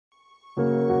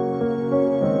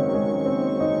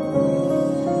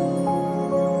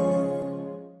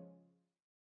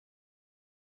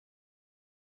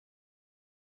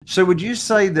So would you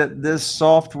say that this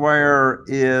software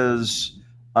is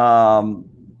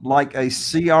like a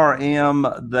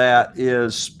CRM that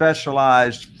is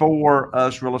specialized for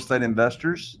us real estate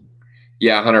investors?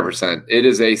 Yeah, 100%. It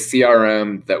is a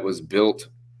CRM that was built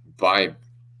by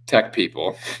tech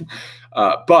people,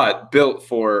 but built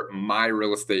for my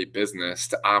real estate business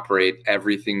to operate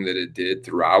everything that it did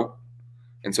throughout.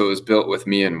 And so it was built with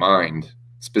me in mind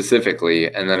specifically.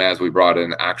 And then as we brought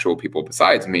in actual people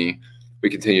besides me, we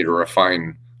continue to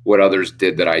refine what others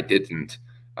did that I didn't,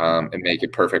 and make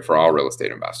it perfect for all real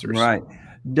estate investors. Right.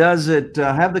 Does it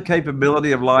have the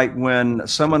capability of, like, when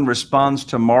someone responds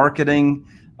to marketing,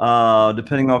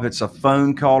 depending on if it's a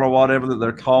phone call or whatever that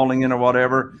they're calling in or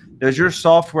whatever, does your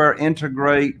software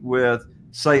integrate with,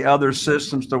 say, other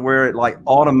systems to where it like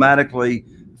automatically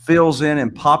fills in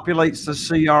and populates the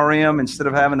CRM instead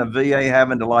of having a VA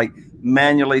having to like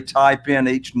manually type in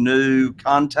each new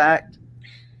contact?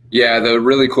 Yeah, the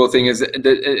really cool thing is that,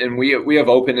 and we have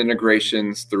open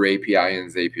integrations through API and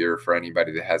Zapier for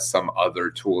anybody that has some other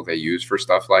tool they use for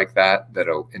stuff like that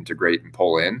that'll integrate and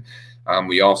pull in.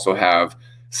 We also have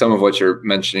some of what you're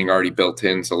mentioning already built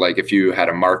in. So like if you had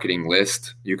a marketing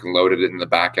list, you can load it in the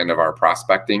back end of our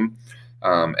prospecting.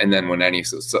 And then when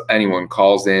anyone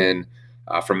calls in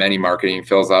from any marketing,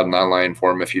 fills out an online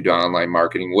form, if you do online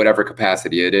marketing, whatever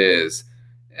capacity it is,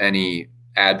 any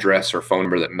address or phone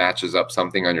number that matches up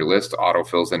something on your list auto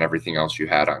fills in everything else you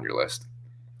had on your list.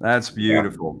 That's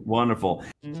beautiful. Yeah. Wonderful.